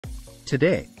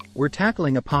Today, we're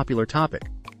tackling a popular topic: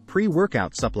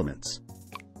 pre-workout supplements.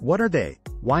 What are they?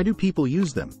 Why do people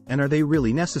use them? And are they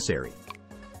really necessary?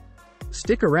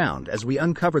 Stick around as we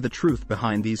uncover the truth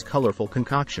behind these colorful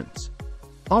concoctions.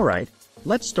 Alright,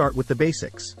 let's start with the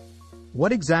basics.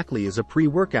 What exactly is a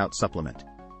pre-workout supplement?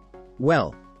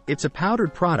 Well, it's a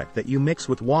powdered product that you mix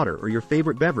with water or your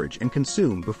favorite beverage and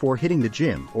consume before hitting the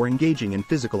gym or engaging in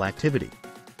physical activity.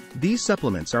 These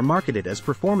supplements are marketed as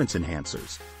performance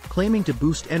enhancers, claiming to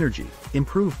boost energy,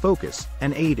 improve focus,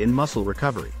 and aid in muscle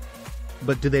recovery.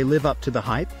 But do they live up to the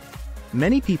hype?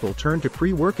 Many people turn to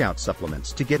pre-workout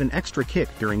supplements to get an extra kick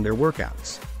during their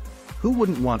workouts. Who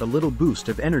wouldn't want a little boost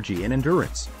of energy and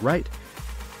endurance, right?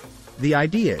 The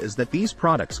idea is that these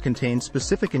products contain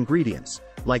specific ingredients,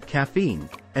 like caffeine,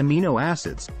 amino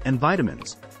acids, and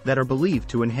vitamins, that are believed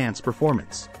to enhance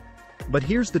performance. But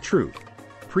here's the truth.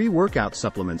 Pre-workout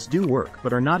supplements do work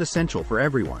but are not essential for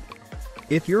everyone.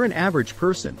 If you're an average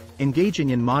person,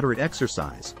 engaging in moderate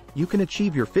exercise, you can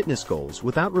achieve your fitness goals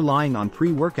without relying on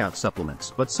pre-workout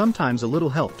supplements, but sometimes a little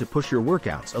help to push your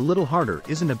workouts a little harder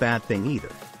isn't a bad thing either.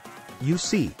 You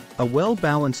see, a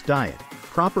well-balanced diet,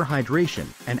 proper hydration,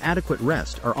 and adequate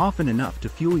rest are often enough to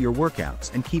fuel your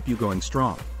workouts and keep you going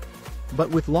strong.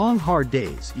 But with long hard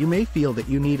days, you may feel that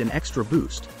you need an extra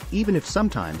boost, even if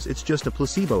sometimes it's just a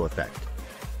placebo effect.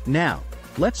 Now,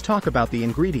 let's talk about the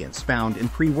ingredients found in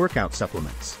pre-workout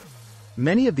supplements.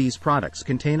 Many of these products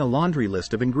contain a laundry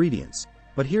list of ingredients,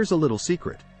 but here's a little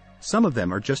secret. Some of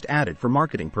them are just added for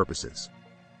marketing purposes.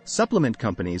 Supplement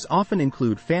companies often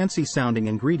include fancy-sounding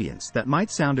ingredients that might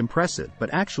sound impressive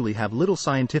but actually have little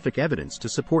scientific evidence to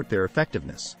support their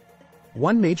effectiveness.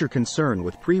 One major concern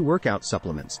with pre-workout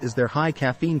supplements is their high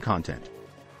caffeine content.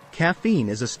 Caffeine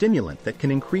is a stimulant that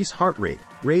can increase heart rate,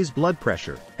 raise blood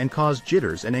pressure, and cause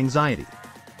jitters and anxiety.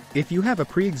 If you have a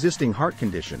pre-existing heart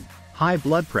condition, high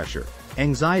blood pressure,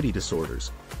 anxiety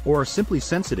disorders, or are simply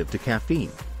sensitive to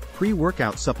caffeine,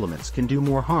 pre-workout supplements can do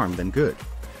more harm than good.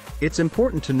 It's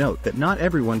important to note that not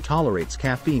everyone tolerates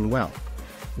caffeine well.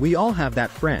 We all have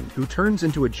that friend who turns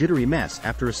into a jittery mess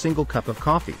after a single cup of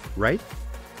coffee, right?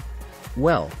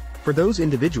 Well, for those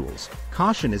individuals,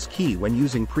 caution is key when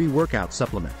using pre-workout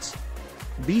supplements.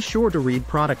 Be sure to read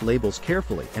product labels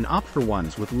carefully and opt for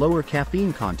ones with lower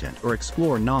caffeine content or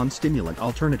explore non-stimulant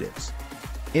alternatives.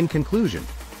 In conclusion,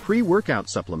 pre-workout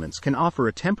supplements can offer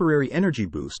a temporary energy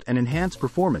boost and enhance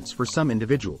performance for some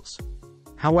individuals.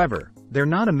 However, they're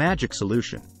not a magic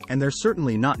solution, and they're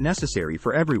certainly not necessary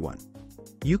for everyone.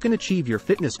 You can achieve your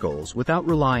fitness goals without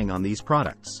relying on these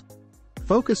products.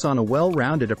 Focus on a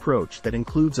well-rounded approach that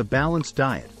includes a balanced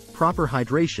diet, proper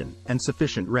hydration, and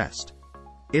sufficient rest.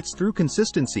 It's through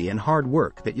consistency and hard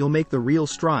work that you'll make the real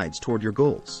strides toward your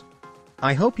goals.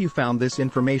 I hope you found this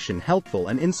information helpful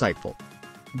and insightful.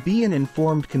 Be an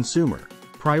informed consumer,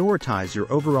 prioritize your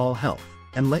overall health,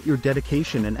 and let your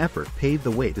dedication and effort pave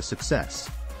the way to success.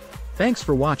 Thanks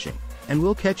for watching, and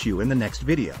we'll catch you in the next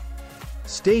video.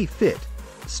 Stay fit,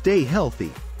 stay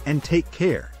healthy, and take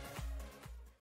care.